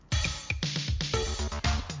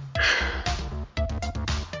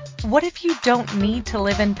What if you don't need to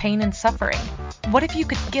live in pain and suffering? What if you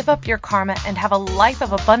could give up your karma and have a life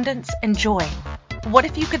of abundance and joy? What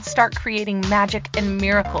if you could start creating magic and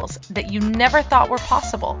miracles that you never thought were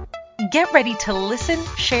possible? Get ready to listen,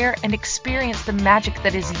 share, and experience the magic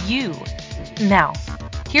that is you. Now,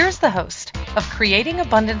 here's the host of Creating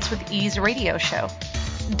Abundance with Ease radio show,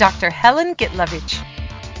 Dr. Helen Gitlovich.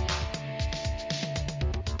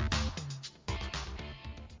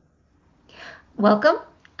 Welcome.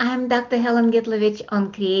 I'm Dr. Helen Gitlovich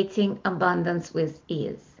on Creating Abundance with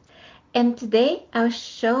Ease. And today our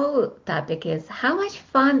show topic is, how much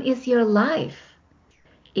fun is your life?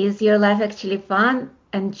 Is your life actually fun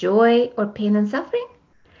and joy or pain and suffering?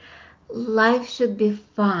 Life should be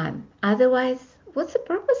fun. Otherwise, what's the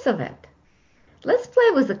purpose of it? Let's play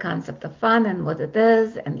with the concept of fun and what it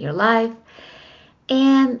is and your life.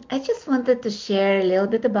 And I just wanted to share a little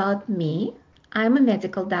bit about me. I'm a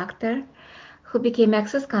medical doctor who became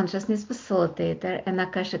Access Consciousness facilitator and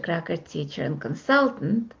Akashic Record teacher and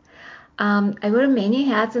consultant. I wear many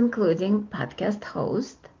hats, including podcast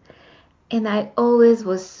host, and I always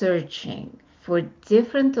was searching for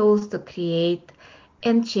different tools to create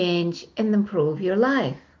and change and improve your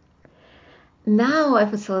life. Now I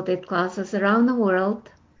facilitate classes around the world,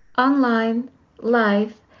 online,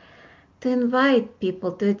 live, to invite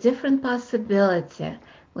people to a different possibility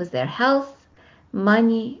with their health,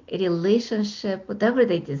 money, relationship, whatever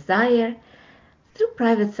they desire, through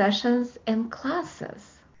private sessions and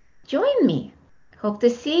classes. Join me. Hope to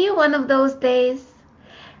see you one of those days.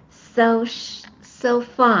 So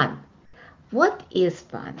fun. What is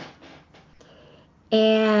fun?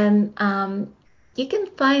 And you can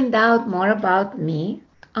find out more about me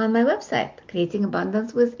on my website,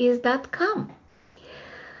 creatingabundancewithease.com.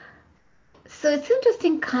 So it's an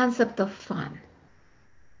interesting concept of fun,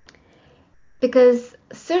 because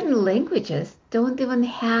certain languages don't even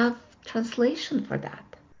have translation for that.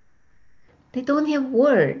 They don't have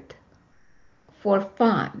word for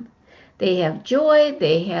fun. They have joy,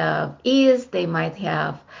 they have ease, they might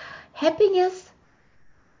have happiness,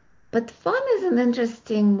 but fun is an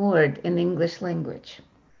interesting word in English language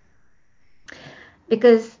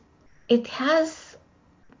because it has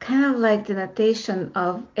kind of like the notation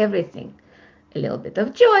of everything. A little bit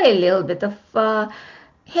of joy, a little bit of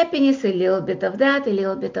happiness, a little bit of that, a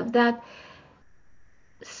little bit of that.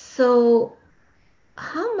 So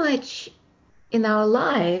how much in our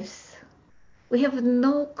lives we have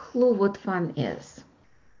no clue what fun is,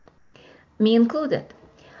 me included.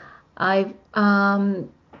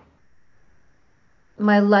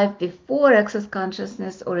 My life before Access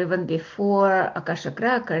Consciousness, or even before Akashic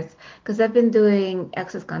Records, because I've been doing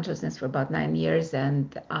Access Consciousness for about 9 years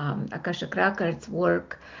and Akashic Records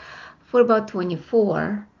work for about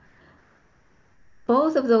 24.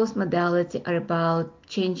 Both of those modalities are about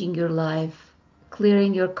changing your life,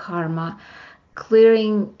 clearing your karma,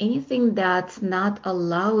 clearing anything that's not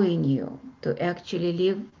allowing you to actually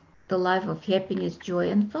live the life of happiness, joy,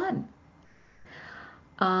 and fun.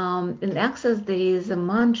 In Access, there is a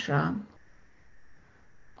mantra: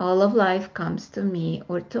 all of life comes to me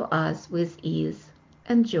or to us with ease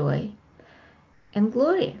and joy and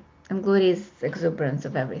glory. And glory is exuberance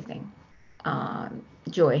of everything.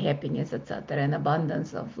 Joy, happiness, etc., and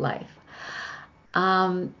abundance of life.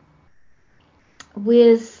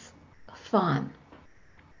 With fun.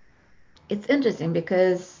 It's interesting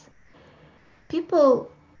because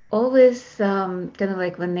people always kind of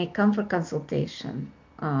like when they come for consultation,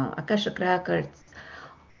 Akashic Records,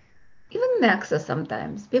 even Access,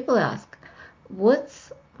 sometimes people ask,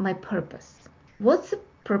 what's my purpose? What's the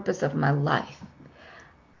purpose of my life?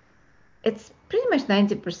 It's pretty much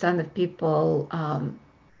 90% of people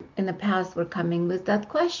in the past were coming with that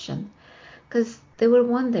question because they were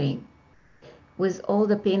wondering, with all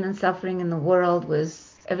the pain and suffering in the world,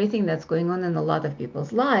 with everything that's going on in a lot of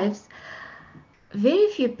people's lives, very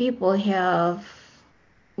few people have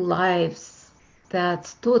lives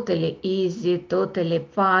that's totally easy, totally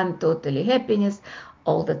fun, totally happiness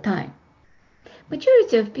all the time.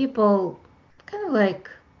 Majority of people kind of like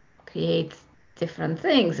create different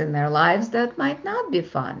things in their lives that might not be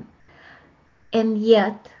fun. And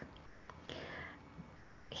yet,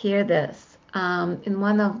 hear this. In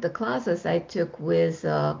one of the classes I took with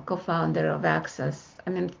a co-founder of Access,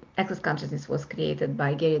 Access Consciousness was created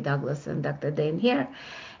by Gary Douglas and Dr. Dane here.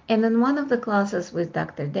 And in one of the classes with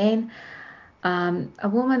Dr. Dane, a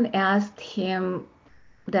woman asked him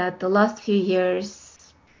that the last few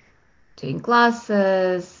years, doing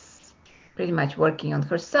classes, pretty much working on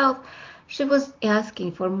herself, she was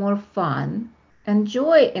asking for more fun and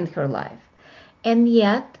joy in her life. And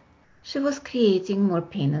yet, she was creating more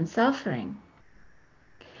pain and suffering.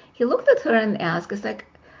 he looked at her and asked, it's like,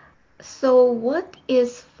 so what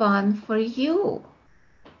is fun for you?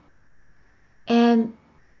 And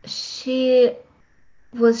she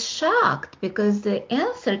was shocked because the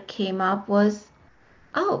answer came up was,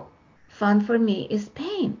 oh, fun for me is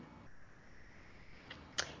pain.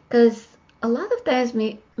 Because a lot of times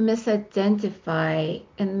we misidentify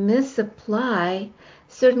and misapply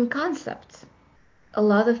certain concepts. A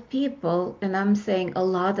lot of people, and I'm saying a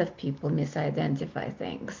lot of people, misidentify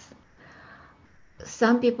things.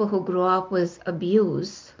 Some people who grew up with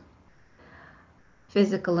abuse,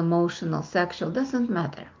 physical, emotional, sexual, doesn't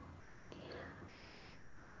matter.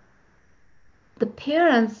 The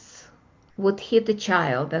parents would hit the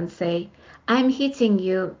child and say, I'm hitting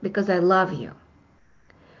you because I love you.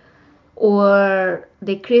 Or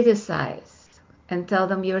they criticize and tell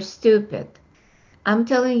them you're stupid. I'm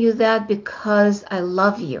telling you that because I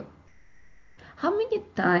love you. How many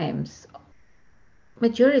times,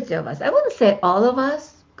 majority of us, I wouldn't say all of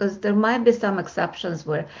us, because there might be some exceptions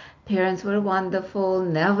where parents were wonderful,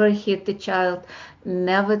 never hit the child,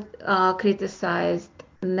 never criticized,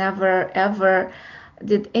 never ever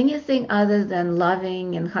did anything other than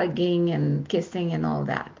loving and hugging and kissing and all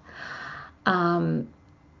that. And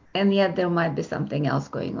yet there might be something else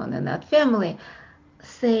going on in that family.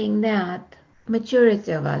 Saying that,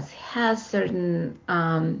 majority of us has certain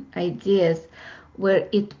ideas where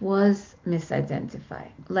it was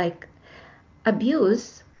misidentified, like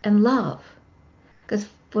abuse and love. Because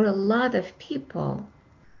for a lot of people,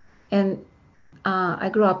 and I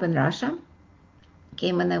grew up in Russia,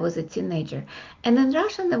 came when I was a teenager, and in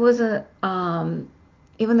Russian there was a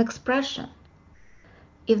even expression.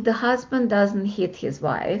 If the husband doesn't hit his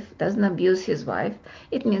wife, doesn't abuse his wife,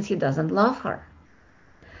 it means he doesn't love her.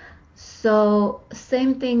 So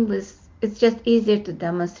same thing with, it's just easier to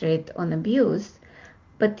demonstrate on abuse,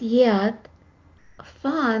 but yet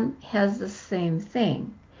fun has the same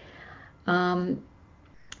thing.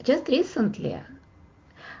 Just recently,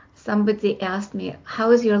 somebody asked me,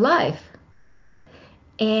 how is your life?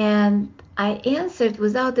 And I answered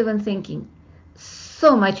without even thinking,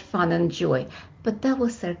 so much fun and joy. But that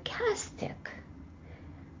was sarcastic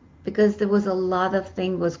because there was a lot of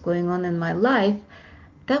things was going on in my life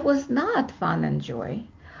that was not fun and joy.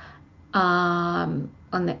 On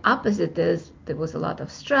the opposite is there was a lot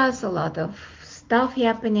of stress, a lot of stuff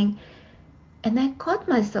happening. And I caught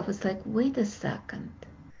myself, it's like, wait a second.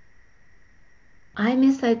 I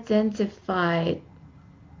misidentified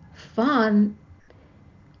fun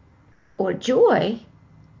or joy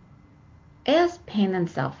as pain and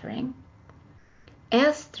suffering,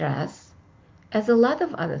 as stress, as a lot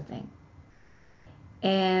of other things.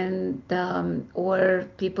 And or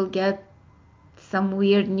people get some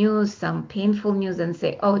weird news, some painful news, and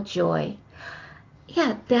say, oh, joy.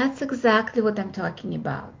 Yeah, that's exactly what I'm talking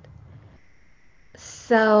about.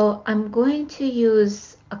 So I'm going to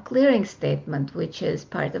use a clearing statement, which is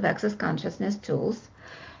part of Access Consciousness tools.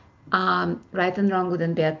 Right and wrong, good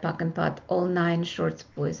and bad, POC and POD, all 9 shorts,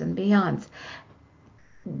 boys and beyonds.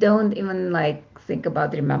 Don't even think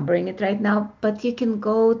about remembering it right now, but you can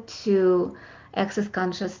go to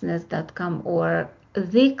accessconsciousness.com or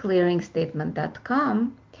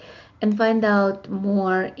theclearingstatement.com and find out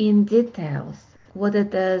more in details what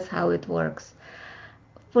it is, how it works.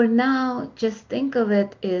 For now, just think of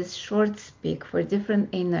it as short speak for different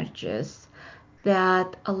energies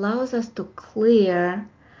that allows us to clear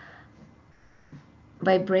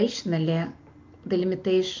vibrationally the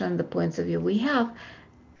limitation, the points of view we have,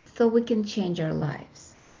 so we can change our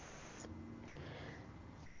lives.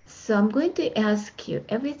 So I'm going to ask you,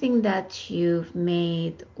 everything that you've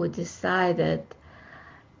made or decided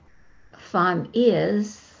fun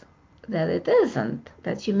is, that it isn't,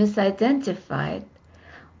 that you misidentified,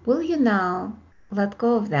 will you now let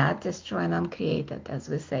go of that, destroy and uncreate it, as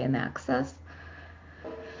we say in Access?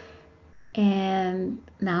 And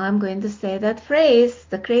now I'm going to say that phrase,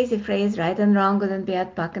 the crazy phrase, right and wrong, good and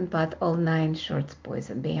bad, POC and POD, all 9 shorts, boys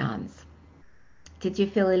and beyonds. Did you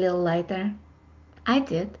feel a little lighter? I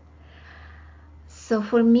did. So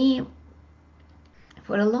for me,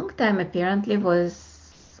 for a long time, apparently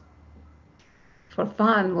for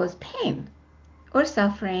fun was pain or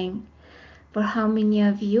suffering. For how many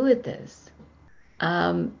of you it is?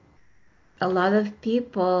 A lot of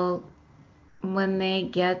people, when they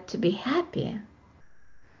get to be happy,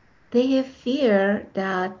 they have fear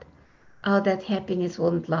that, oh, that happiness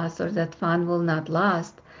won't last or that fun will not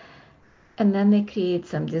last. And then they create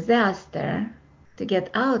some disaster to get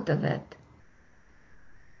out of it.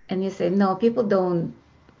 And you say, no, people don't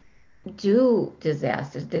do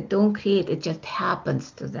disasters. They don't create, it just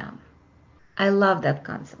happens to them. I love that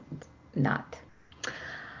concept. Not.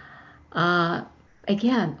 Uh,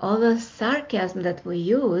 Again, all the sarcasm that we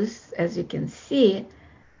use, as you can see,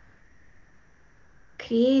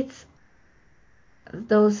 creates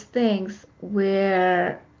those things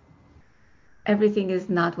where everything is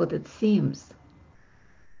not what it seems.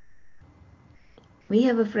 We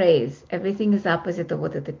have a phrase, everything is opposite of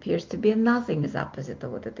what it appears to be, and nothing is opposite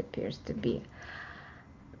of what it appears to be.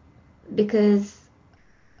 Because,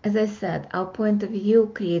 as I said, our point of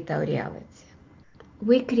view creates our reality.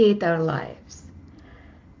 We create our lives.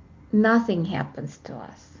 Nothing happens to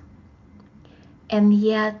us. And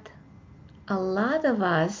yet, a lot of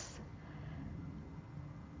us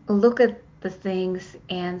look at the things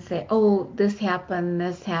and say, oh, this happened,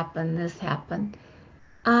 this happened, this happened.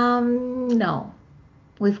 No,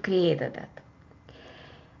 we've created it.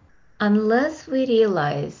 Unless we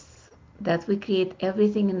realize that we create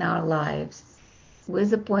everything in our lives with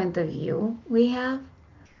the point of view we have,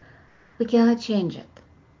 we cannot change it.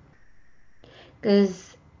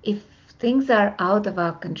 Because if things are out of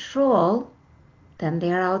our control, then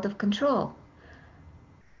they are out of control.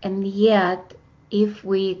 And yet, if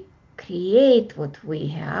we create what we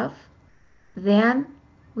have, then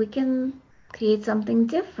we can create something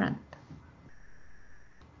different.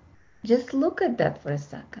 Just look at that for a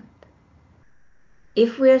second.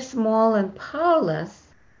 If we're small and powerless,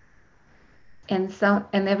 and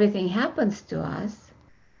everything happens to us,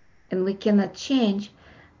 and we cannot change,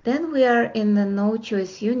 then we are in the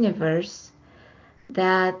no-choice universe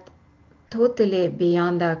that totally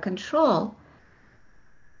beyond our control.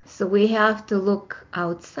 So we have to look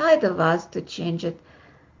outside of us to change it,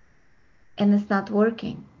 and it's not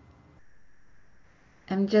working.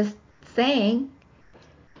 I'm just saying,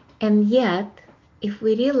 and yet, if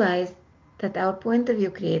we realize that our point of view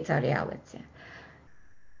creates our reality,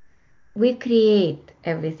 we create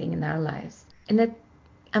everything in our lives. And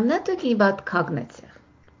I'm not talking about cognitive.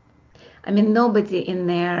 I mean, nobody in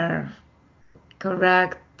their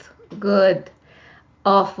correct, good,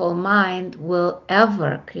 awful mind will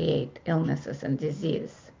ever create illnesses and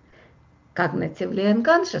disease, cognitively and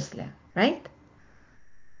consciously, right?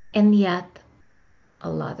 And yet, a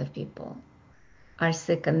lot of people are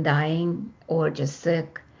sick and dying, or just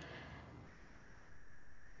sick.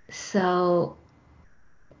 So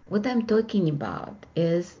what I'm talking about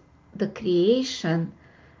is the creation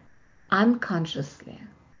unconsciously,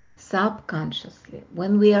 subconsciously,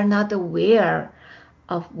 when we are not aware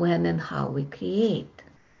of when and how we create.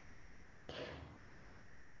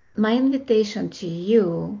 My invitation to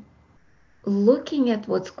you, looking at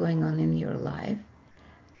what's going on in your life,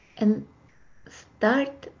 and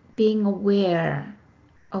start being aware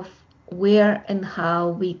of where and how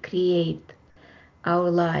we create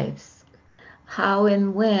our lives, how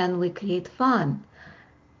and when we create fun,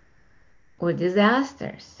 or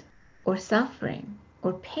disasters, or suffering,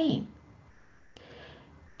 or pain.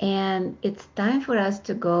 And it's time for us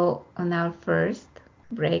to go on our first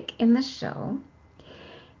break in the show.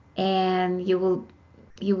 And you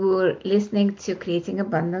were listening to Creating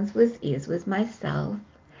Abundance with Ease with myself,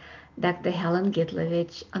 Dr. Helen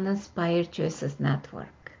Gitlovich, on Inspired Choices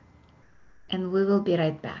Network. And we will be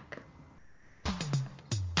right back.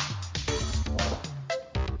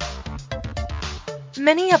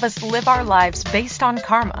 Many of us live our lives based on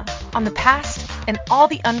karma, on the past, and all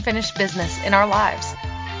the unfinished business in our lives.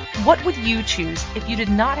 What would you choose if you did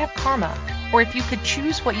not have karma, or if you could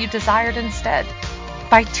choose what you desired instead?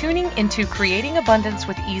 By tuning into Creating Abundance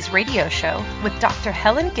with Ease radio show with Dr.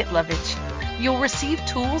 Helen Gitlovich, you'll receive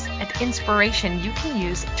tools and inspiration you can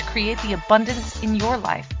use to create the abundance in your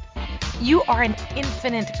life. You are an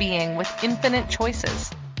infinite being with infinite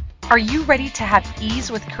choices. Are you ready to have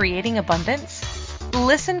ease with creating abundance?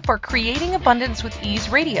 Listen for Creating Abundance with Ease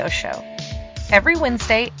radio show every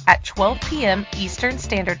Wednesday at 12 p.m. Eastern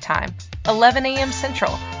Standard Time, 11 a.m.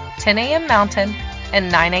 Central, 10 a.m. Mountain, and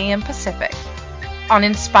 9 a.m. Pacific on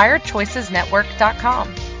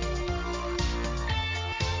InspiredChoicesNetwork.com.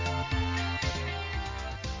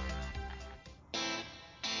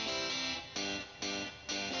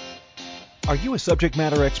 Are you a subject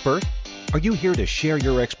matter expert? Are you here to share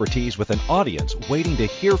your expertise with an audience waiting to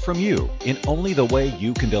hear from you in only the way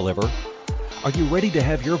you can deliver? Are you ready to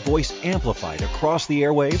have your voice amplified across the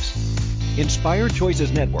airwaves? Inspired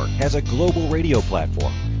Choices Network has a global radio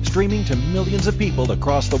platform streaming to millions of people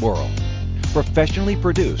across the world. Professionally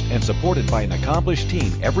produced and supported by an accomplished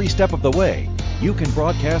team every step of the way, you can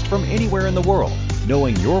broadcast from anywhere in the world,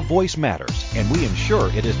 knowing your voice matters, and we ensure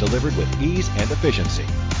it is delivered with ease and efficiency.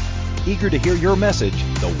 Eager to hear your message,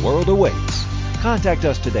 the world awaits. Contact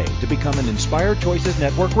us today to become an Inspired Choices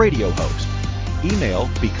Network radio host. Email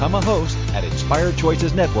become a host at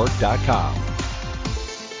inspiredchoicesnetwork.com.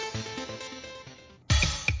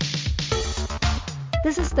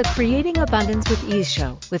 This is the Creating Abundance with Ease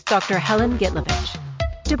show with Dr. Helen Gitlovich.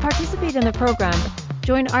 To participate in the program,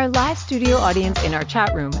 join our live studio audience in our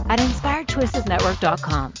chat room at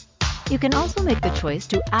inspiredchoicesnetwork.com. You can also make the choice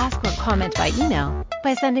to ask or comment by email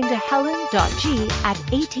by sending to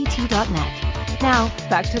helen.g@att.net. Now,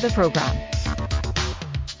 back to the program.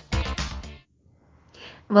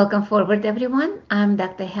 Welcome forward, everyone. I'm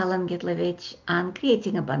Dr. Helen Gitlovich on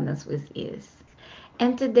Creating Abundance with Ease.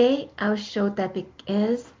 And today our show topic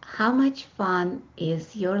is how much fun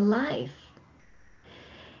is your life?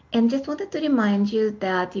 And just wanted to remind you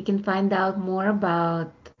that you can find out more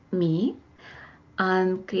about me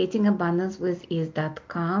on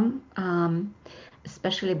creatingabandancewithease.com,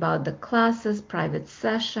 especially about the classes, private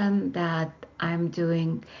session that I'm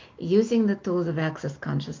doing using the tools of Access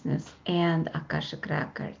Consciousness and Akashic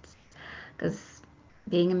Records. Because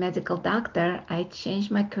being a medical doctor, I changed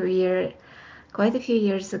my career quite a few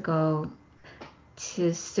years ago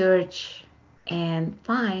to search and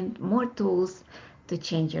find more tools to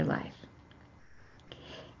change your life.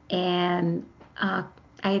 And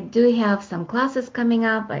I do have some classes coming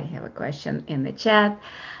up. I have a question in the chat.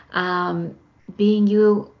 Being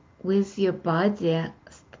You with Your Body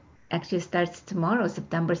actually starts tomorrow,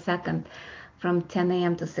 September 2nd, from 10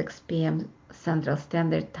 a.m. to 6 p.m. Central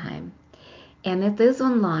Standard Time. And it is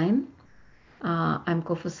online. I'm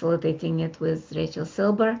co-facilitating it with Rachel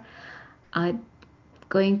Silber. I'm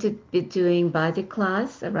going to be doing body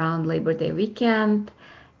class around Labor Day weekend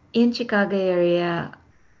in Chicago area,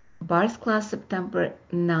 bars class September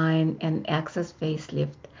 9, and Access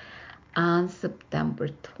Facelift on September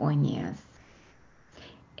 20th.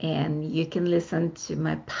 And you can listen to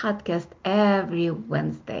my podcast every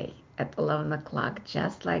Wednesday at 11 o'clock,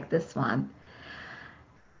 just like this one.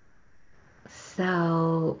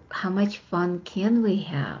 So how much fun can we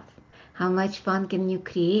have? How much fun can you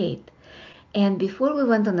create? And before we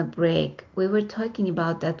went on a break, we were talking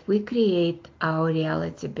about that we create our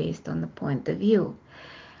reality based on the point of view.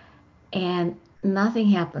 And nothing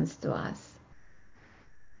happens to us.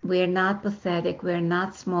 We're not pathetic, we're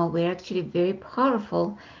not small, we're actually very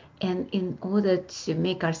powerful. And in order to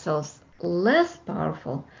make ourselves less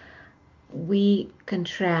powerful, we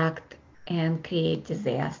contract and create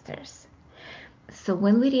disasters. So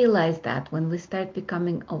when we realize that, when we start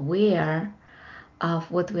becoming aware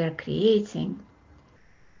of what we are creating,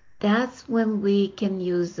 that's when we can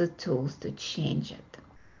use the tools to change it.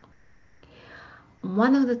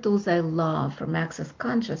 One of the tools I love from Access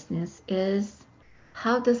Consciousness is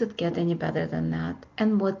how does it get any better than that,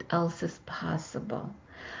 and what else is possible?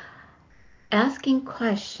 Asking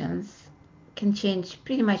questions can change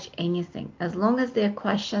pretty much anything, as long as they're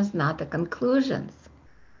questions, not the conclusions.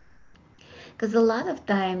 Because a lot of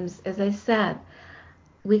times, as I said,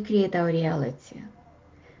 we create our reality.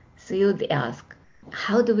 So you'd ask,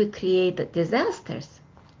 how do we create disasters?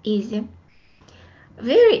 Easy.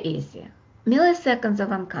 Very easy. Milliseconds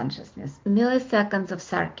of unconsciousness, milliseconds of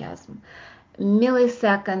sarcasm,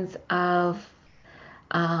 milliseconds of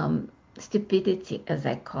stupidity, as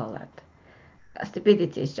I call it.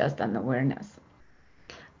 Stupidity is just unawareness.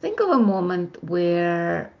 Think of a moment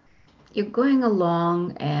where you're going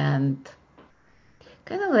along and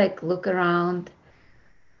kind of like look around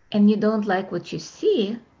and you don't like what you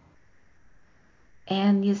see,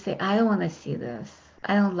 and you say, I don't want to see this.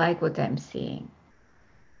 I don't like what I'm seeing.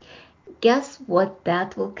 Guess what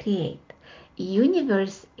that will create?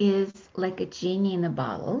 Universe is like a genie in a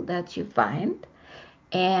bottle that you find,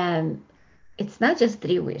 and it's not just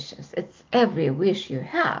 3 wishes, it's every wish you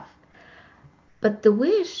have. But the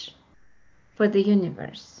wish for the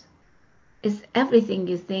universe is everything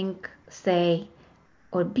you think, say,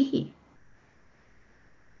 or be.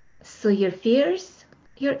 So your fears,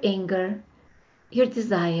 your anger, your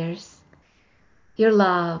desires, your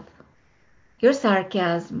love, your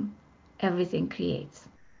sarcasm, everything creates.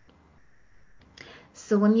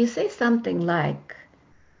 So when you say something like,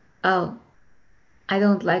 oh, I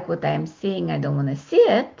don't like what I'm seeing, I don't want to see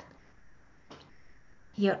it,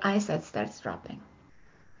 your eyesight starts dropping.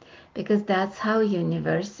 Because that's how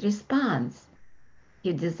universe responds.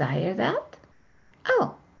 You desire that?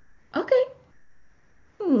 Oh, okay.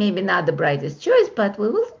 Maybe not the brightest choice, but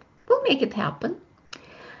we'll make it happen.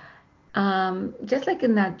 Just like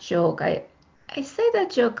in that joke, I say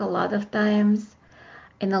that joke a lot of times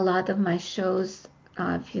in a lot of my shows.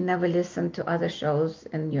 If you never listen to other shows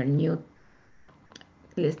and you're new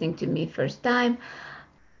listening to me first time,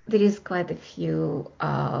 there is quite a few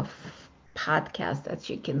of podcasts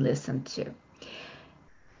that you can listen to.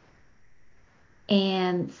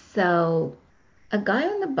 And so a guy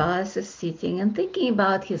on the bus is sitting and thinking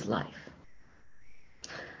about his life.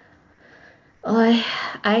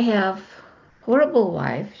 I have horrible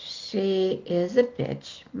wife. She is a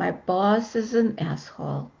bitch. My boss is an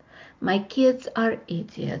asshole. My kids are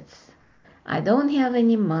idiots. I don't have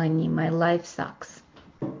any money. My life sucks.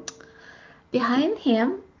 Behind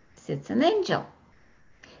him sits an angel.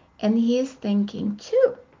 And he is thinking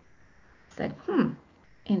too. It's like,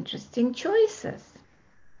 interesting choices.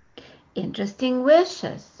 Interesting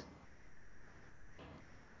wishes.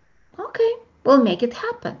 Okay, we'll make it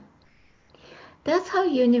happen. That's how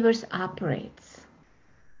universe operates.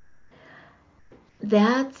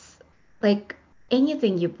 That's like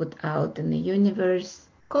anything you put out in the universe,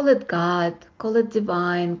 call it God, call it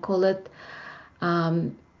divine, call it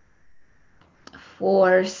um,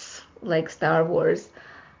 force, like Star Wars.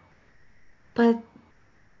 But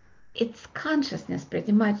it's consciousness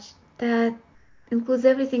pretty much that includes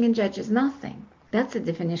everything and judges nothing. That's the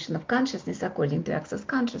definition of consciousness according to Access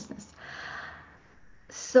Consciousness.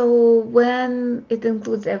 So when it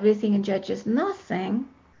includes everything and judges nothing,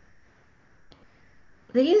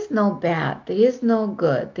 there is no bad, there is no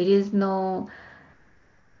good, there is no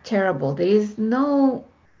terrible, there is no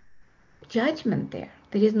judgment there.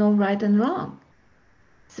 There is no right and wrong.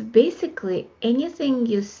 So basically, anything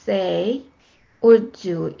you say or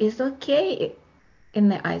do is okay in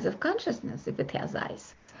the eyes of consciousness, if it has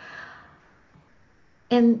eyes.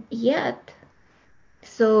 And yet,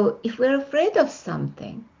 so if we're afraid of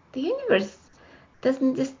something, the universe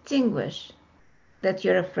doesn't distinguish that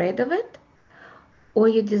you're afraid of it or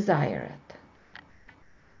you desire it.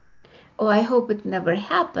 Oh, I hope it never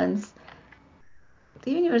happens.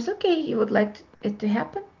 The universe, okay, you would like it to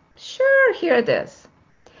happen? Sure, here it is.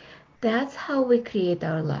 That's how we create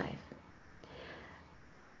our life.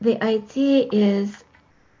 The idea is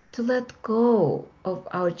to let go of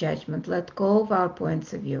our judgment, let go of our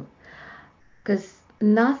points of view, because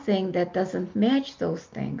nothing that doesn't match those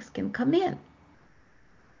things can come in.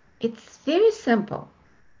 It's very simple.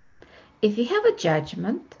 If you have a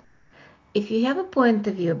judgment, if you have a point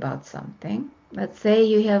of view about something, let's say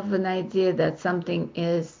you have an idea that something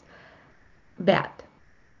is bad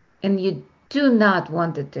and you do not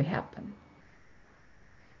want it to happen.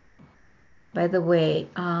 By the way,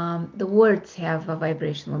 the words have a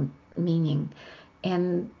vibrational meaning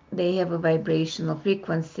and they have a vibrational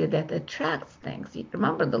frequency that attracts things. You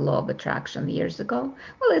remember the law of attraction years ago?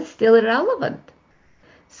 Well, it's still irrelevant.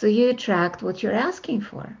 So you attract what you're asking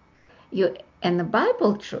for. And the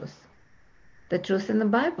Bible truth, the truth in the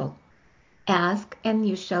Bible, ask and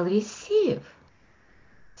you shall receive.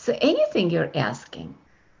 So anything you're asking.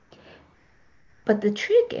 But the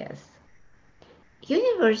trick is,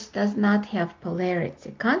 universe does not have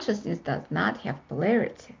polarity. Consciousness does not have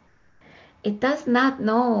polarity. It does not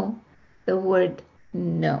know the word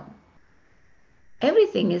no.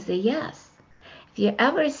 Everything is a yes. If you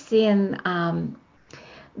ever seen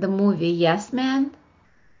the movie Yes Man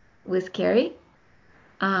with Jim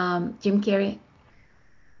Carrey,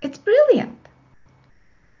 it's brilliant.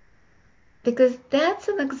 Because that's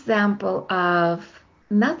an example of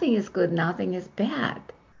nothing is good, nothing is bad.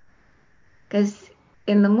 Because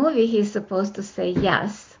in the movie, he's supposed to say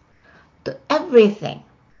yes to everything.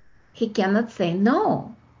 He cannot say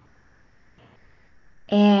no.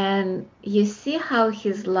 And you see how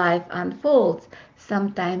his life unfolds.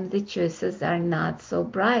 Sometimes the choices are not so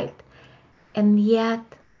bright. And yet,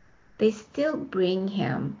 they still bring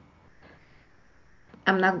him.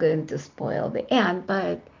 I'm not going to spoil the end,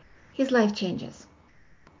 but his life changes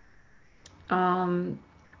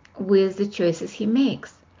with the choices he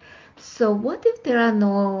makes. So what if there are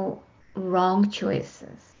no wrong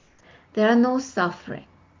choices? There are no suffering.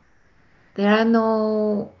 There are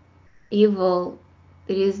no evil.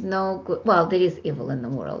 There is no good. Well, there is evil in the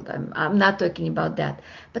world. I'm not talking about that.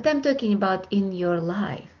 But I'm talking about in your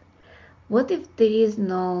life. What if there is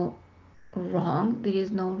no wrong? There is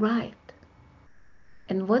no right.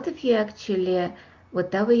 And what if you actually,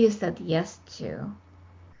 whatever you said yes to,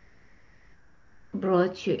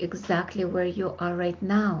 brought you exactly where you are right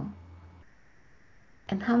now?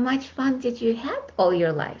 And how much fun did you have all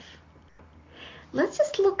your life? Let's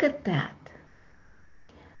just look at that.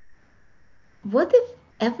 What if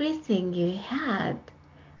everything you had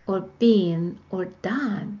or been or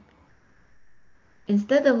done,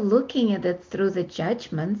 instead of looking at it through the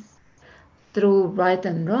judgments, through right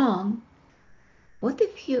and wrong, what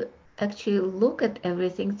if you actually look at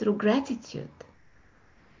everything through gratitude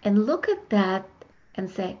and look at that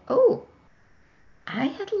and say, oh, I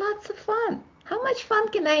had lots of fun. How much fun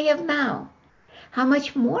can I have now? How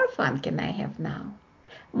much more fun can I have now?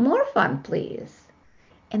 More fun, please.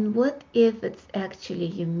 And what if it's actually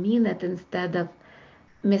you mean it instead of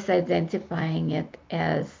misidentifying it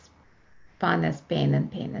as fun as pain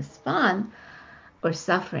and pain as fun or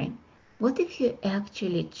suffering, what if you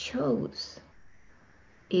actually chose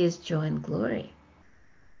ease, joy, and glory?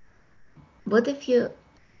 What if you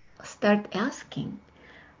start asking,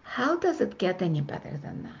 how does it get any better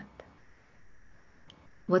than that?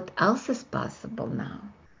 What else is possible now?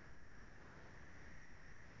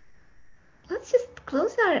 Let's just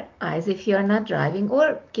close our eyes if you are not driving,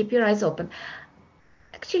 or keep your eyes open.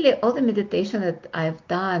 Actually, all the meditation that I've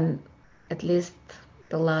done, at least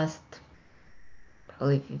the last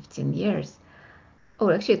probably 15 years,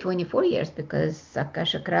 or actually 24 years, because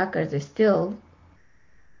Akashic Records is still,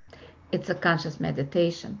 it's a conscious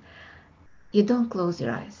meditation. You don't close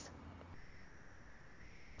your eyes.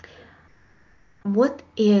 What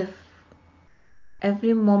if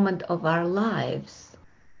every moment of our lives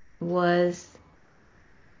was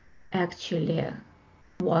actually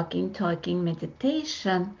walking, talking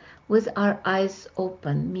meditation with our eyes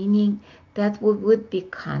open, meaning that we would be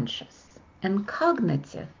conscious and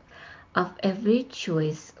cognitive of every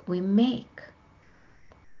choice we make?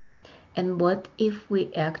 And what if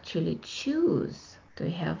we actually choose to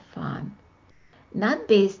have fun, not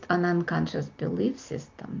based on unconscious belief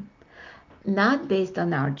system, not based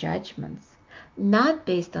on our judgments, not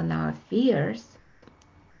based on our fears,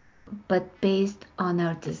 but based on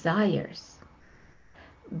our desires,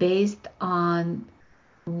 based on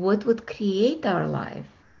what would create our life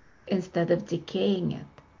instead of decaying it?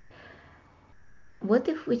 What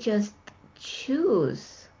if we just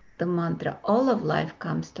choose the mantra, all of life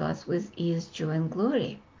comes to us with ease, joy, and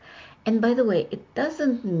glory? And by the way, it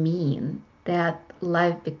doesn't mean that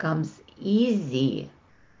life becomes easy.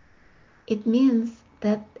 It means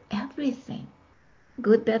that everything,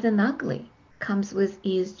 good, bad, and ugly, comes with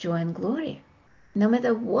ease, joy, and glory. No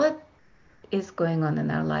matter what is going on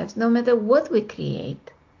in our lives, no matter what we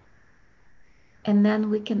create, and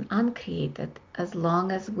then we can uncreate it as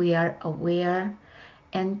long as we are aware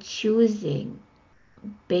and choosing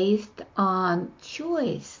based on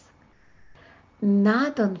choice,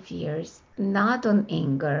 not on fears, not on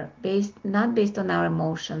anger, not based on our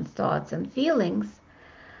emotions, thoughts, and feelings,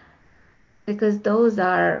 because those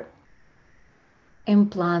are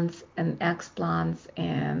implants and explants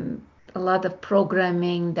and a lot of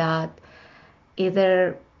programming that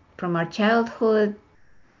either from our childhood,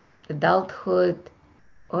 adulthood,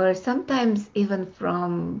 or sometimes even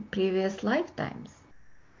from previous lifetimes.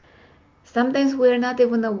 Sometimes we're not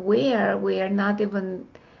even aware,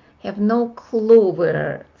 have no clue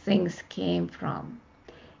where things came from.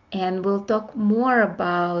 And we'll talk more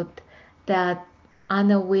about that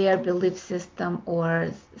unaware belief system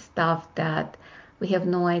or stuff that we have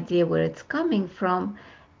no idea where it's coming from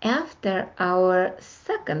after our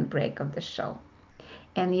second break of the show.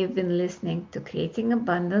 And you've been listening to Creating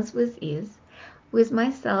Abundance with Ease with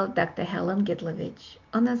myself, Dr. Helen Gitlovich,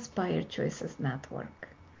 on Inspired Choices Network.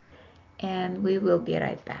 And we will be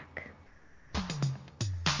right back.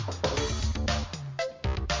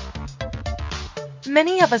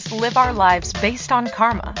 Many of us live our lives based on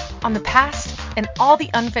karma, on the past, and all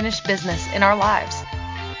the unfinished business in our lives.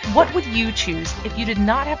 What would you choose if you did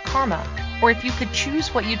not have karma, or if you could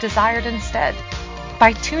choose what you desired instead?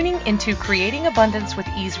 By tuning into Creating Abundance with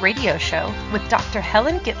Ease radio show with Dr.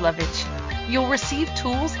 Helen Gitlovich, you'll receive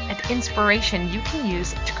tools and inspiration you can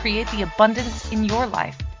use to create the abundance in your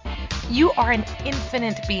life. You are an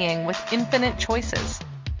infinite being with infinite choices.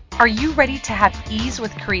 Are you ready to have ease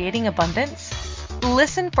with creating abundance?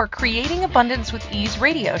 Listen for Creating Abundance with Ease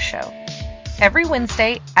radio show every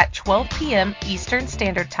Wednesday at 12 p.m. Eastern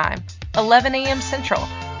Standard Time, 11 a.m. Central,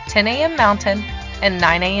 10 a.m. Mountain, and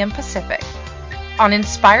 9 a.m. Pacific on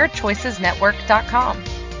InspiredChoicesNetwork.com.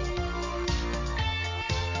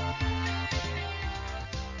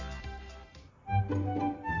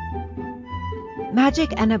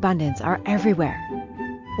 Magic and abundance are everywhere.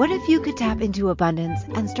 What if you could tap into abundance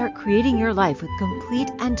and start creating your life with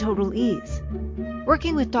complete and total ease?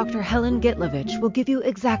 Working with Dr. Helen Gitlovich will give you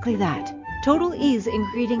exactly that, total ease in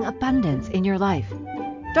creating abundance in your life.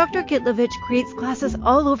 Dr. Gitlovich creates classes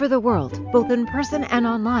all over the world, both in person and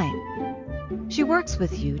online. She works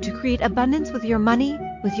with you to create abundance with your money,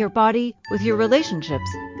 with your body, with your relationships,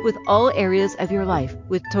 with all areas of your life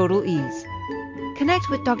with total ease. Connect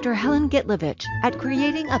with Dr. Helen Gitlovich at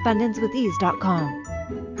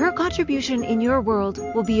creatingabundancewithease.com. Her contribution in your world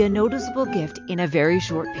will be a noticeable gift in a very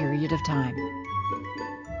short period of time.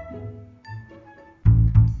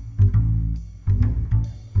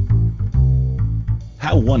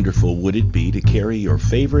 How wonderful would it be to carry your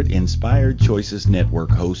favorite Inspired Choices Network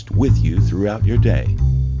host with you throughout your day?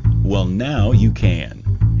 Well, now you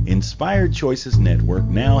can. Inspired Choices Network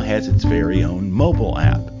now has its very own mobile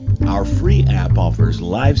app. Our free app offers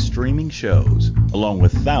live streaming shows, along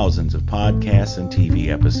with thousands of podcasts and TV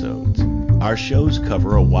episodes. Our shows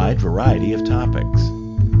cover a wide variety of topics.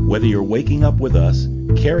 Whether you're waking up with us,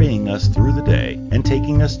 carrying us through the day, and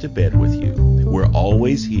taking us to bed with you, we're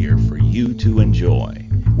always here for you to enjoy.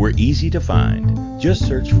 We're easy to find. Just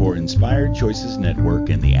search for Inspired Choices Network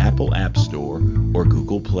in the Apple App Store or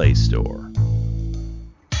Google Play Store.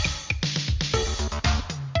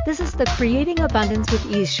 This is the Creating Abundance with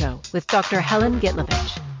Ease show with Dr. Helen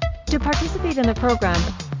Gitlovich. To participate in the program,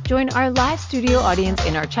 join our live studio audience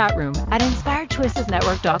in our chat room at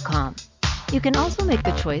inspiredchoicesnetwork.com. You can also make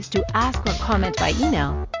the choice to ask or comment by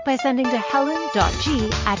email by sending to helen.g@att.net.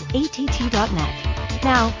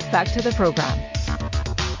 Now, back to the program.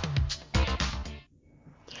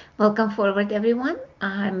 Welcome forward, everyone.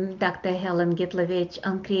 I'm Dr. Helen Gitlovich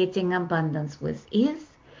on Creating Abundance with Ease.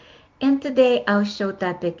 And today our show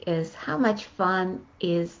topic is how much fun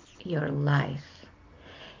is your life?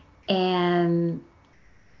 And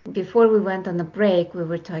before we went on a break, we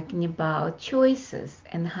were talking about choices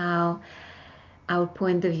and how our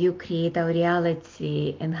point of view create our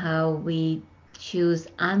reality and how we choose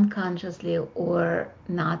unconsciously or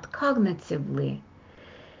not cognitively.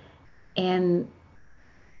 And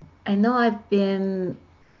I know I've been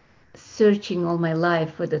searching all my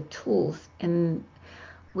life for the tools, and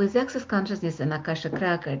with Access Consciousness and Akashic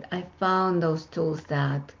Record, I found those tools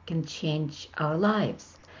that can change our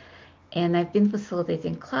lives. And I've been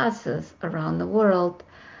facilitating classes around the world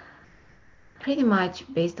pretty much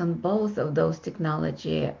based on both of those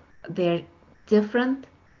technology. They're different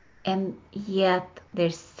and yet they're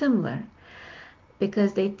similar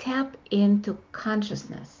because they tap into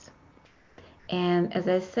consciousness. And as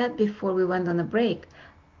I said before we went on a break,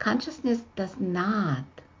 consciousness does not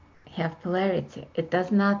have polarity. It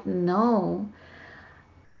does not know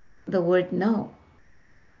the word no.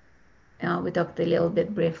 We talked a little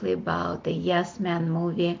bit briefly about the Yes Man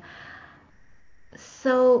movie.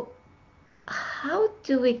 So how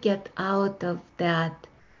do we get out of that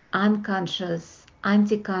unconscious,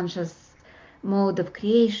 anti-conscious mode of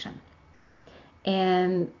creation?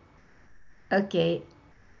 And okay,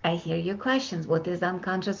 I hear your questions. What is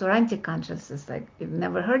unconscious or anti-conscious? It's like you've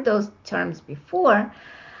never heard those terms before.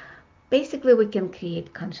 Basically, we can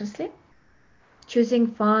create consciously. Choosing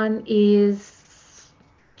fun is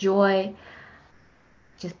joy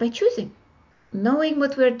just by choosing, knowing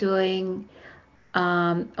what we're doing,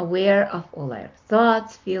 aware of all our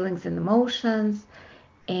thoughts, feelings, and emotions,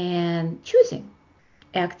 and choosing,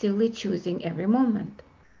 actively choosing every moment.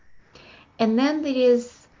 And then there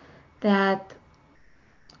is that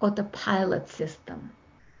autopilot system.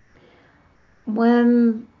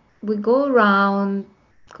 When we go around,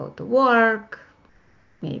 go to work,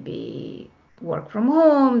 maybe work from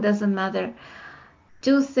home, doesn't matter,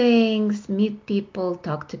 do things, meet people,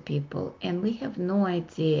 talk to people, and we have no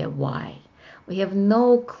idea why. We have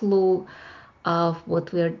no clue of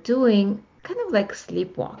what we're doing, kind of like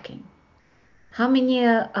sleepwalking. How many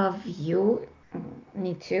of you,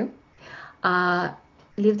 me too,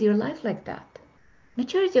 lived your life like that?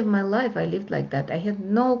 Majority of my life I lived like that. I had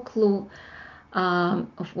no clue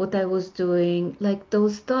of what I was doing. Like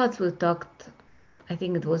those thoughts we talked, I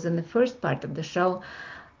think it was in the first part of the show,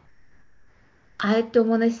 I don't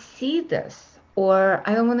want to see this, or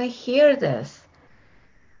I don't want to hear this.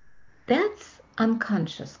 That's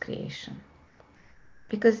unconscious creation,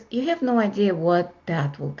 because you have no idea what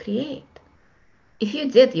that will create. If you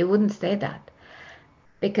did, you wouldn't say that,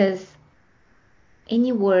 because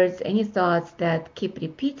any words, any thoughts that keep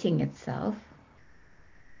repeating itself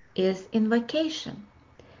is invocation.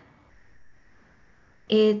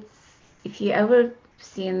 It's, if you ever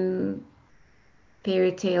seen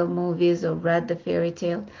fairy tale movies or read the fairy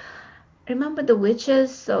tale, remember the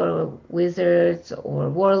witches or wizards or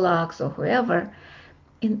warlocks or whoever,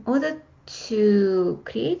 in order to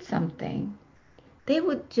create something, they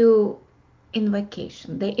would do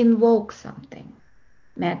invocation. They invoke something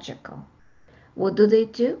magical. What do?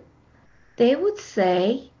 They would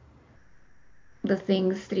say the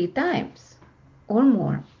things 3 times or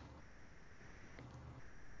more.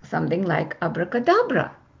 Something like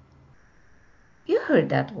abracadabra. You heard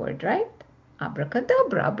that word, right?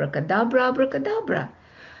 Abracadabra, abracadabra, abracadabra.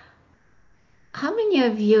 How many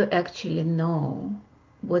of you actually know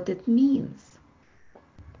what it means?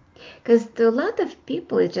 Because to a lot of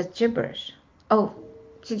people, it's just gibberish. Oh,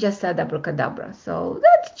 she just said abracadabra, so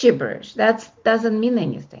that's gibberish. That doesn't mean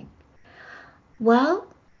anything. Well,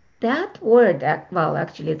 that word, well,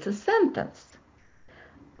 actually, it's a sentence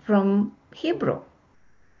from Hebrew.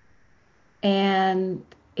 And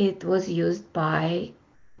it was used by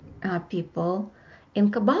people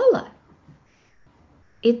In Kabbalah,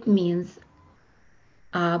 it means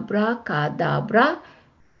abracadabra,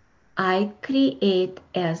 I create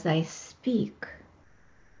as I speak.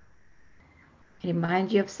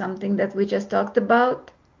 Remind you of something that we just talked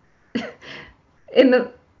about in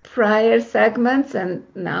the prior segments and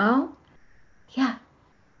now? Yeah,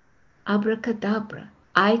 abracadabra.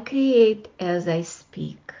 I create as I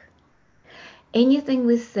speak. Anything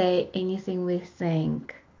we say, anything we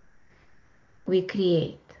think, we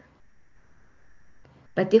create.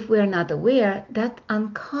 But if we are not aware, that's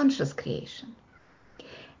unconscious creation.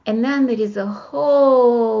 And then there is a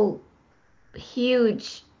whole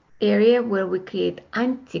huge area where we create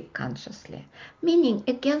anti-consciously, meaning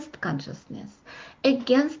against consciousness,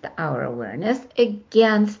 against our awareness,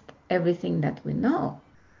 against everything that we know.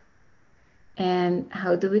 And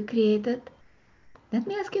how do we create it? Let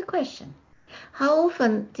me ask you a question. How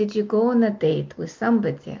often did you go on a date with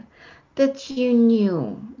somebody that you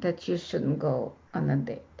knew that you shouldn't go on a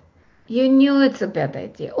date? You knew it's a bad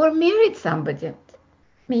idea. Or married somebody.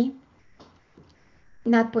 Me.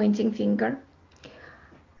 Not pointing finger.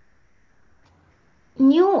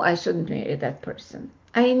 Knew I shouldn't marry that person.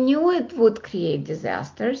 I knew it would create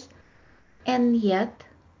disasters, and yet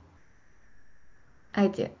I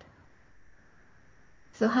did.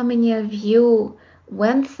 So how many of you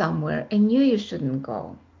went somewhere and knew you shouldn't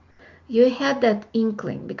go? You had that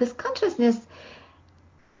inkling, because consciousness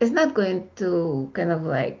is not going to kind of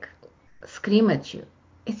like scream at you.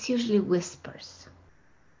 It's usually whispers.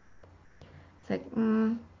 It's like,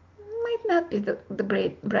 might not be the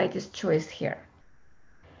brightest choice here.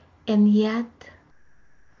 And yet,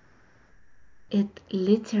 it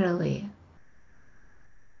literally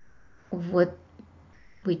what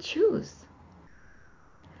we choose.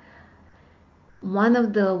 One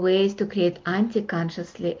of the ways to create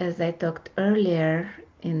anti-consciously, as I talked earlier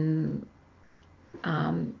in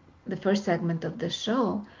the first segment of the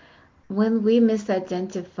show, when we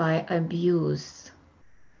misidentify abuse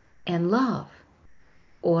and love,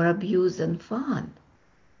 or abuse and fun,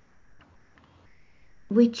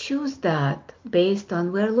 we choose that based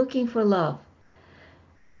on we're looking for love,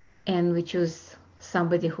 and we choose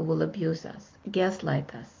somebody who will abuse us,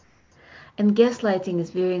 gaslight us. And gaslighting is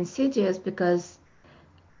very insidious because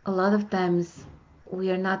a lot of times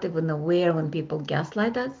we are not even aware when people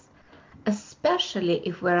gaslight us, especially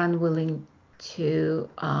if we're unwilling to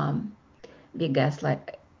be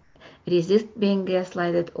gaslighted, resist being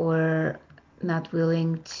gaslighted, or not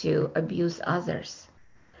willing to abuse others.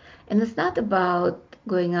 And it's not about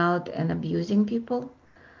going out and abusing people.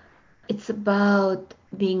 It's about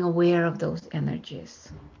being aware of those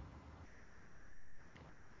energies.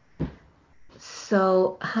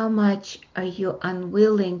 So how much are you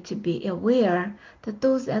unwilling to be aware that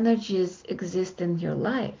those energies exist in your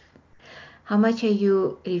life? How much are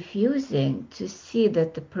you refusing to see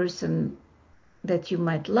that the person that you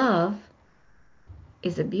might love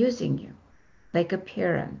is abusing you, like a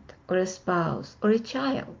parent or a spouse or a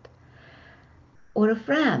child or a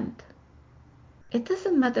friend? It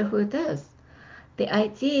doesn't matter who it is. The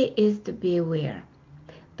idea is to be aware.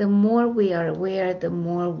 The more we are aware, the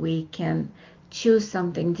more we can choose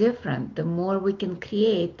something different, the more we can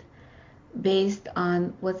create based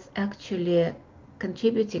on what's actually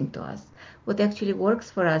contributing to us, what actually works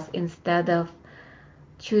for us, instead of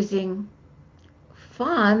choosing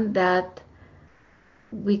fun that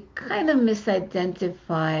we kind of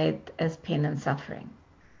misidentified as pain and suffering.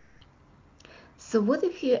 So what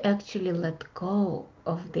if you actually let go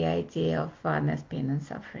of the idea of fun as pain and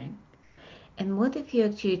suffering? And what if you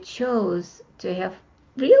actually chose to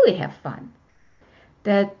really have fun?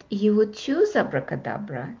 That you would choose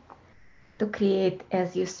abracadabra to create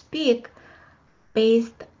as you speak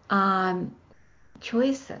based on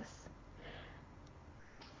choices.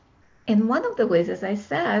 And one of the ways, as I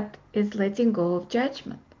said, is letting go of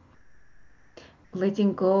judgment.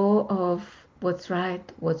 Letting go of what's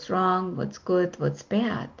right, what's wrong, what's good, what's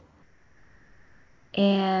bad.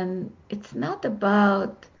 And it's not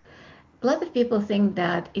about, a lot of people think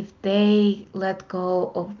that if they let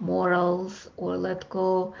go of morals or let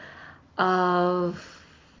go of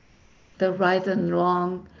the right and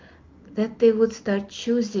wrong, that they would start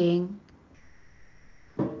choosing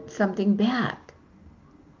something bad.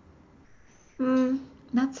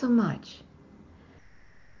 Not so much.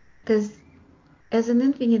 Because as an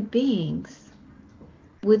infinite beings,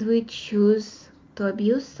 would we choose to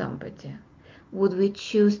abuse somebody? Would we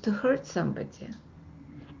choose to hurt somebody?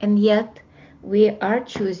 And yet we are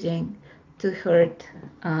choosing to hurt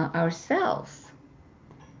ourselves.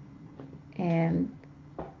 And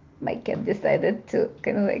my cat decided to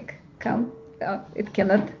kind of like come. It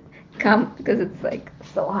cannot come because it's like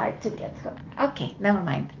so hard to get her. Okay, never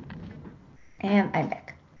mind. And I'm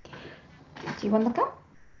back. Do you want to come?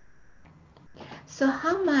 So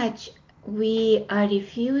how much we are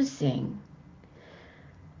refusing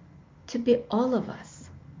to be all of us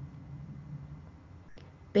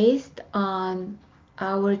based on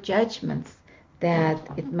our judgments that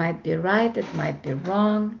it might be right, it might be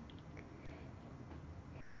wrong.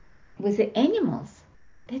 With the animals,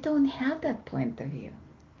 they don't have that point of view.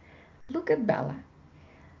 Look at Bella.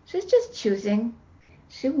 She's just choosing.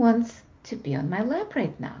 She wants to be on my lap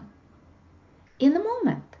right now, in the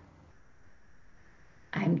moment.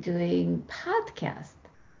 I'm doing podcast.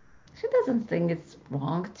 She doesn't think it's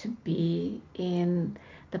wrong to be in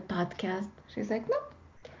the podcast. She's like, no,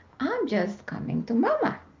 I'm just coming to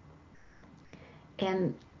mama.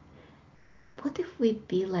 And what if we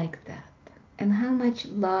be like that? And how much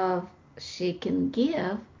love she can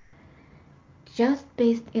give just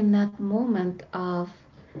based in that moment of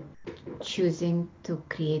choosing to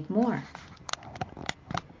create more.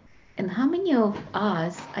 And how many of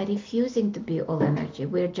us are refusing to be all energy?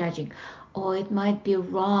 We're judging. Oh, it might be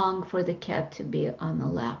wrong for the cat to be on the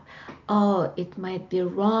lap. Oh, it might be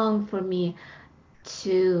wrong for me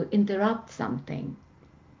to interrupt something.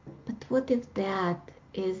 But what if that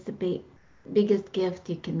is the biggest gift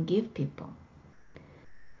you can give people?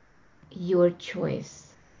 Your choice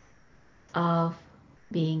of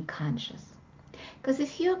being conscious. Because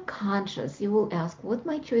if you're conscious, you will ask what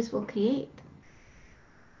my choice will create.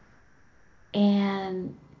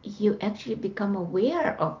 And you actually become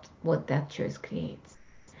aware of what that choice creates.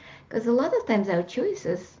 Because a lot of times our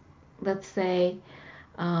choices, let's say,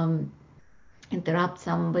 interrupt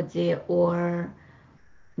somebody or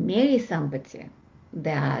marry somebody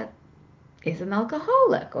that is an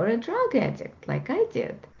alcoholic or a drug addict, like I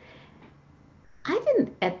did.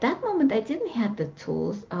 At that moment, I didn't have the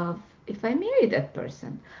tools of, if I married that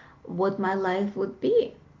person, what my life would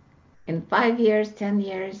be in 5 years, 10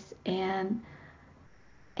 years, and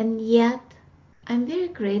yet I'm very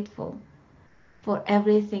grateful for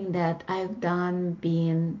everything that I've done,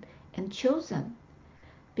 been, and chosen,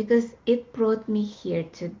 because it brought me here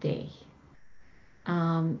today.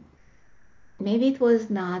 Maybe it was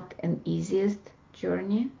not an easiest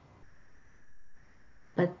journey,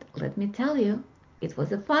 but let me tell you, it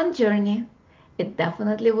was a fun journey. It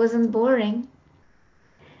definitely wasn't boring.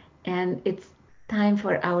 And it's time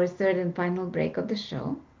for our third and final break of the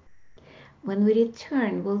show. When we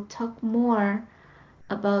return, we'll talk more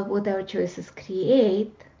about what our choices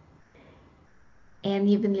create. And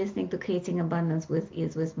you've been listening to Creating Abundance with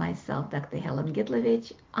Ease with myself, Dr. Helen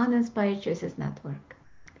Gitlovich, on Inspired Choices Network.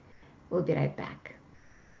 We'll be right back.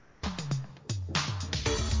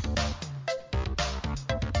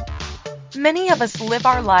 Many of us live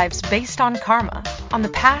our lives based on karma, on the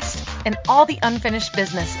past, and all the unfinished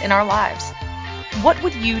business in our lives. What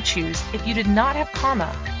would you choose if you did not have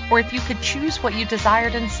karma, or if you could choose what you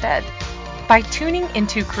desired instead? By tuning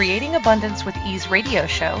into Creating Abundance with Ease radio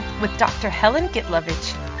show with Dr. Helen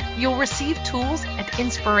Gitlovich, you'll receive tools and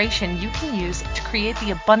inspiration you can use to create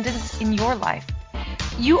the abundance in your life.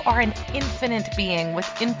 You are an infinite being with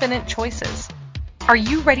infinite choices. Are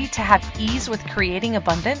you ready to have ease with creating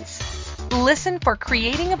abundance? Listen for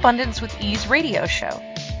Creating Abundance with Ease radio show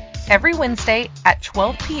every Wednesday at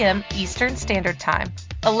 12 p.m. Eastern Standard Time,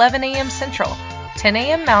 11 a.m. Central, 10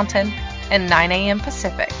 a.m. Mountain, and 9 a.m.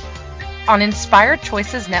 Pacific on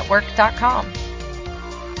InspiredChoicesNetwork.com.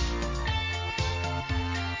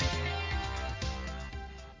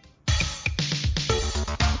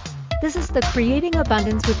 This is the Creating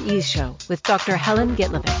Abundance with Ease show with Dr. Helen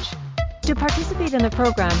Gitlovich. To participate in the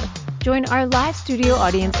program, join our live studio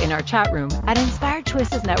audience in our chat room at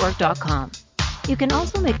InspiredChoicesNetwork.com. You can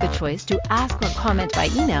also make the choice to ask or comment by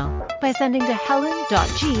email by sending to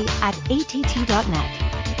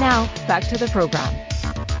helen.g@att.net. Now, back to the program.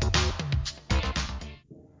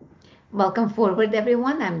 Welcome forward,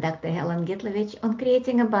 everyone. I'm Dr. Helen Gitlovich on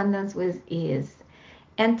Creating Abundance with Ease.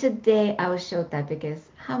 And today our show topic is,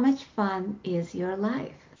 how much fun is your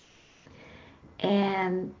life?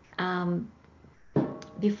 And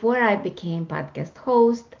before I became podcast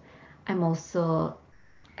host, I'm also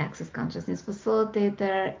Access Consciousness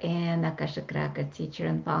Facilitator and Akashic Record teacher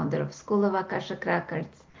and founder of School of Akashic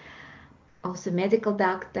Records. Also medical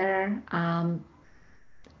doctor. I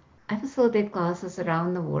facilitate classes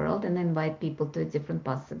around the world and invite people to a different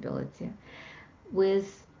possibility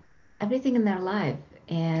with everything in their life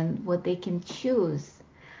and what they can choose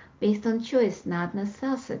based on choice, not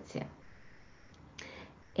necessity.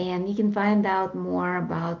 And you can find out more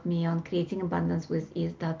about me on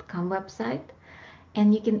creatingabundancewithease.com website.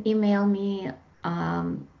 And you can email me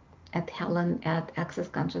at Helen at Access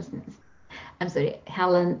Consciousness. I'm sorry,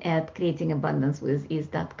 Helen at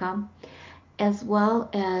creatingabundancewithease.com, as well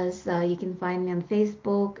as you can find me on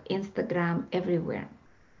Facebook, Instagram, everywhere.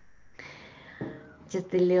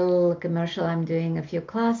 Just a little commercial, I'm doing a few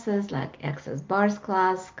classes like Access Bars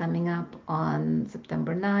class coming up on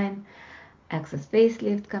September 9, Access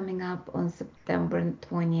Facelift coming up on September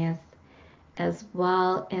 20th, as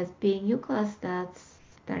well as BNU class that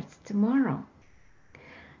starts tomorrow.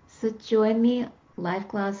 So join me, live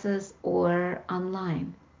classes or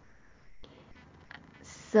online.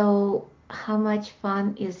 So how much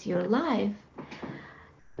fun is your life?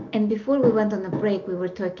 And before we went on a break, we were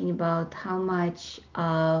talking about how much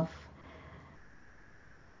of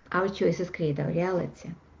our choices create our reality.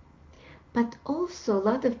 But also, a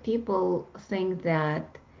lot of people think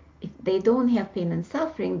that if they don't have pain and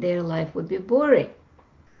suffering, their life would be boring.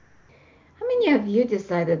 How many of you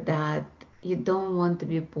decided that you don't want to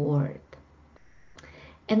be bored?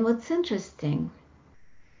 And what's interesting,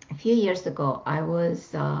 a few years ago, I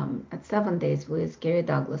was at 7 Days with Gary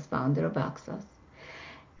Douglas, founder of Access.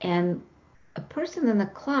 And a person in the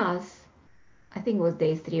class, I think it was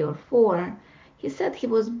day 3 or 4, he said he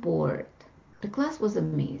was bored. The class was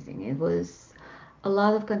amazing. It was a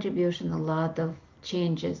lot of contribution, a lot of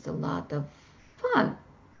changes, a lot of fun.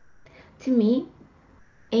 To me,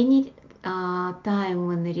 any time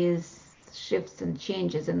when there is shifts and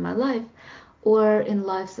changes in my life or in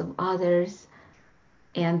lives of others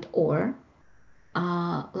and or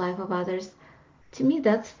life of others, to me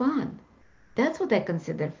that's fun. That's what I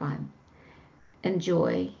consider fun and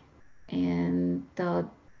joy, and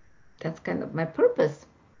that's kind of my purpose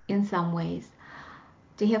in some ways,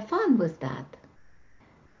 to have fun with that.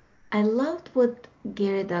 I loved what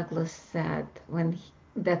Gary Douglas said when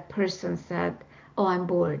that person said, "Oh, I'm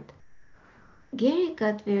bored." Gary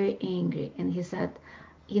got very angry and he said,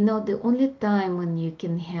 the only time when you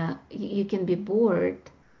can be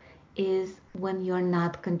bored is when you're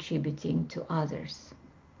not contributing to others.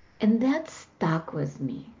 And that stuck with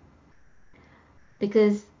me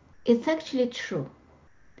because it's actually true.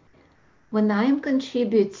 When I'm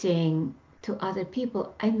contributing to other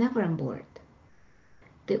people, I never am bored.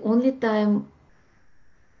 The only time,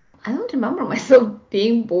 I don't remember myself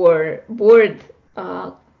being bored for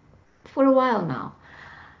a while now.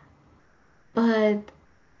 But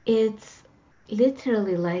it's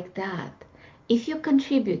literally like that. If you're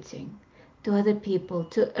contributing to other people,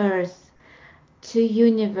 to Earth, to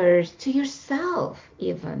universe, to yourself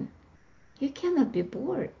even, you cannot be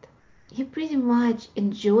bored. You're pretty much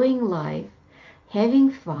enjoying life,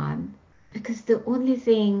 having fun, because the only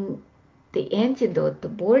thing, the antidote to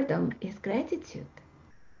boredom is gratitude.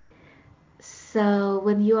 So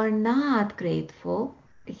when you are not grateful,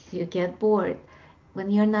 you get bored.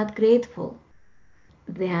 When you're not grateful,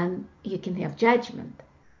 then you can have judgment.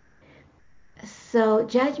 So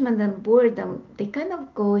judgment and boredom, they kind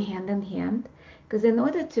of go hand in hand, because in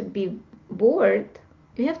order to be bored,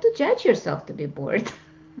 you have to judge yourself to be bored.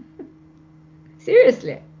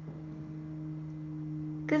 Seriously.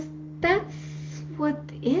 Because that's what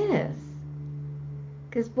is.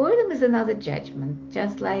 Because boredom is another judgment,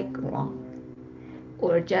 just like wrong,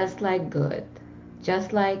 or just like good,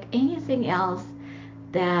 just like anything else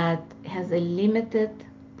that has a limited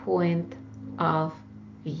point of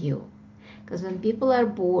view. Because when people are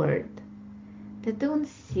bored, they don't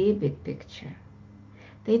see big picture.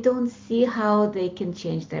 They don't see how they can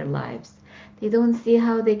change their lives. They don't see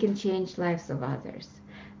how they can change lives of others.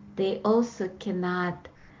 They also cannot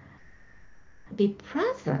be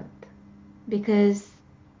present because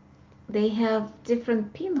they have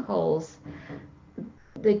different pinholes,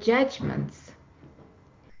 the judgments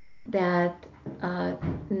that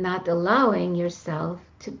not allowing yourself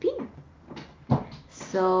to be.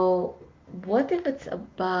 So what if it's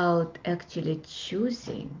about actually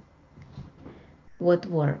choosing what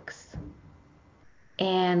works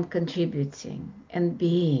and contributing and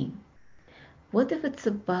being? What if it's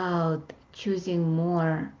about choosing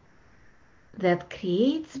more that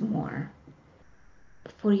creates more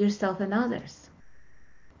for yourself and others?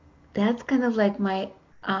 That's kind of like my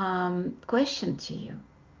question to you.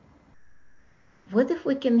 What if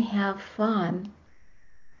we can have fun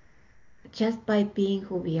just by being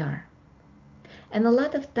who we are? And a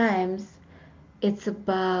lot of times it's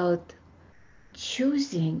about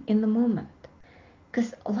choosing in the moment.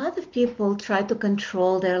 Because a lot of people try to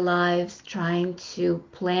control their lives, trying to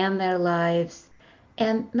plan their lives,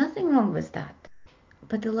 and nothing wrong with that.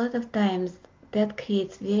 But a lot of times that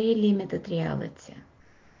creates very limited reality.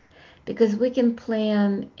 Because we can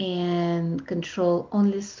plan and control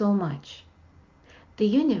only so much. The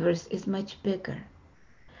universe is much bigger.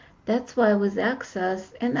 That's why with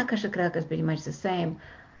Access, and Akashic Records is pretty much the same,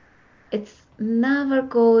 it's never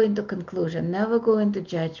go into conclusion, never go into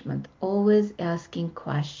judgment, always asking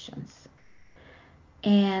questions.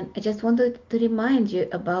 And I just wanted to remind you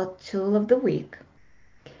about Tool of the Week.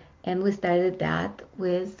 And we started that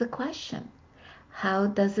with the question, how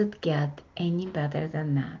does it get any better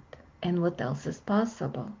than that? And what else is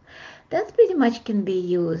possible? That pretty much can be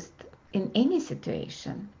used in any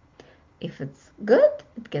situation. If it's good,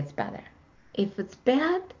 it gets better. If it's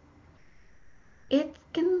bad, it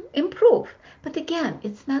can improve. But again,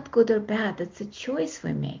 it's not good or bad. It's a choice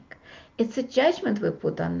we make. It's a judgment we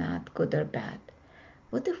put on that, good or bad.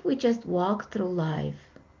 What if we just walk through life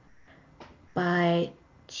by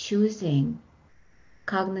choosing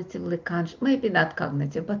cognitively maybe not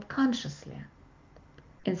cognitive, but consciously,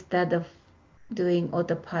 instead of doing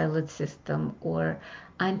autopilot system or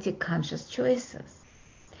anti-conscious choices?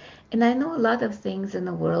 And I know a lot of things in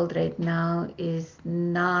the world right now is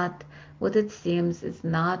not what it seems, it's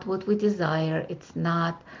not what we desire, it's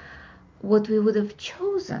not what we would have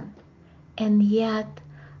chosen. And yet,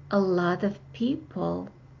 a lot of people,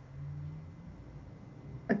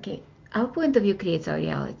 okay, our point of view creates our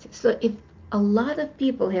reality. So if a lot of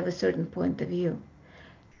people have a certain point of view,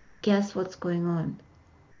 guess what's going on?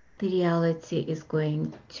 The reality is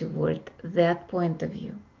going toward that point of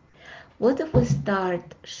view. What if we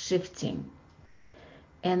start shifting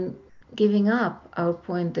and giving up our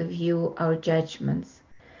point of view, our judgments,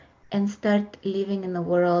 and start living in a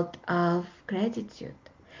world of gratitude,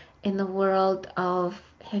 in a world of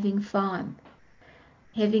having fun,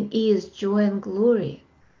 having ease, joy, and glory?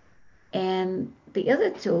 And the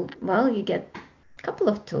other tool, well, you get a couple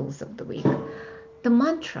of tools of the week. The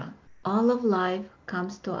mantra, all of life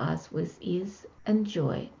comes to us with ease and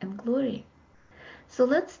joy and glory. So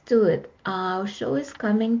let's do it. Our show is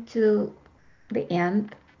coming to the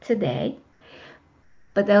end today,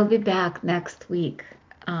 but I'll be back next week.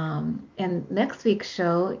 And next week's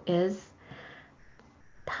show is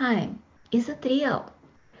time. Is it real?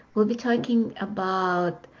 We'll be talking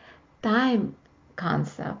about time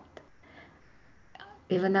concept.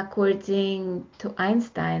 Even according to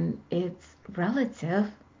Einstein, it's relative.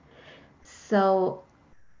 So,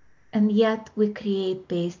 and yet we create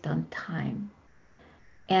based on time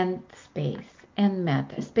and space and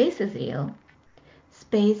matter. Space is real.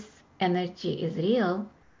 Space energy is real.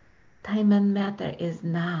 Time and matter is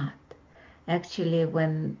not. Actually,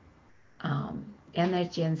 when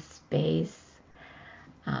energy and space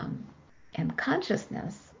and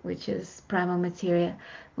consciousness, which is primal materia,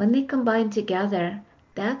 when they combine together,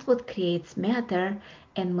 that's what creates matter.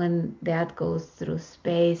 And when that goes through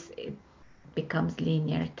space, it becomes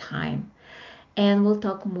linear time. And we'll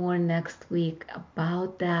talk more next week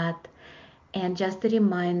about that. And just a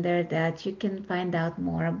reminder that you can find out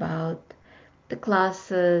more about the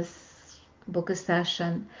classes, book a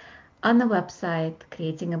session on the website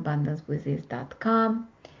creatingabundancewithease.com.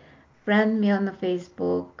 Friend me on the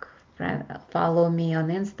Facebook, follow me on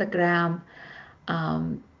Instagram.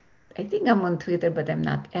 I think I'm on Twitter, but I'm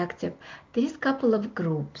not active. There's a couple of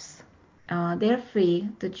groups. They're free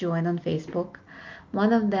to join on Facebook.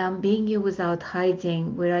 One of them being You Without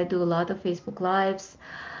Hiding, where I do a lot of Facebook Lives,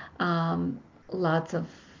 lots of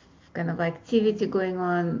kind of activity going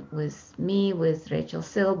on with me, with Rachel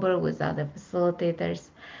Silber, with other facilitators.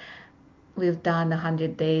 We've done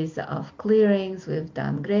 100 days of clearings. We've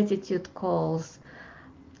done gratitude calls.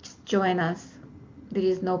 Just join us. There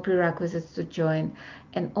is no prerequisites to join.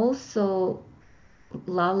 And also,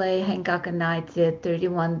 Lale, Hancock, and I did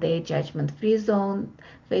 31-day judgment-free zone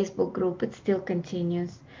Facebook group. It still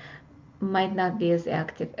continues. Might not be as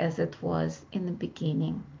active as it was in the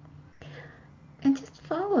beginning. And just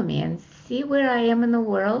follow me and see where I am in the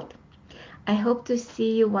world. I hope to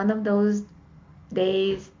see you one of those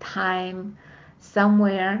days, time,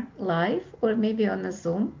 somewhere live, or maybe on a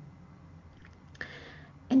Zoom.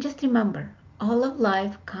 And just remember, all of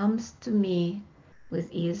life comes to me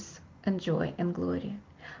with ease and joy and glory.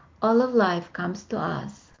 All of life comes to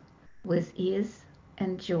us with ease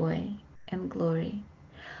and joy and glory.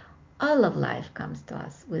 All of life comes to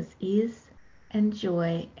us with ease and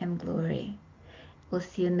joy and glory. We'll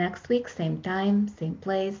see you next week, same time, same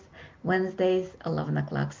place, Wednesdays, 11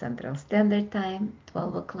 o'clock Central Standard Time,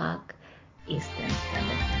 12 o'clock Eastern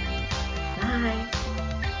Standard Time. Bye.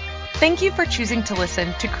 Thank you for choosing to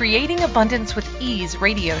listen to Creating Abundance with Ease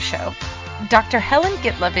radio show. Dr. Helen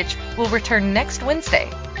Gitlovich will return next Wednesday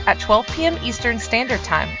at 12 p.m. Eastern Standard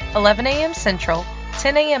Time, 11 a.m. Central,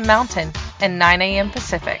 10 a.m. Mountain, and 9 a.m.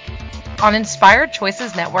 Pacific on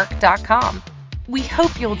InspiredChoicesNetwork.com. We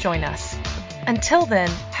hope you'll join us. Until then,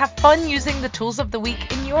 have fun using the tools of the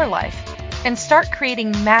week in your life and start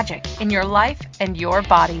creating magic in your life and your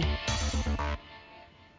body.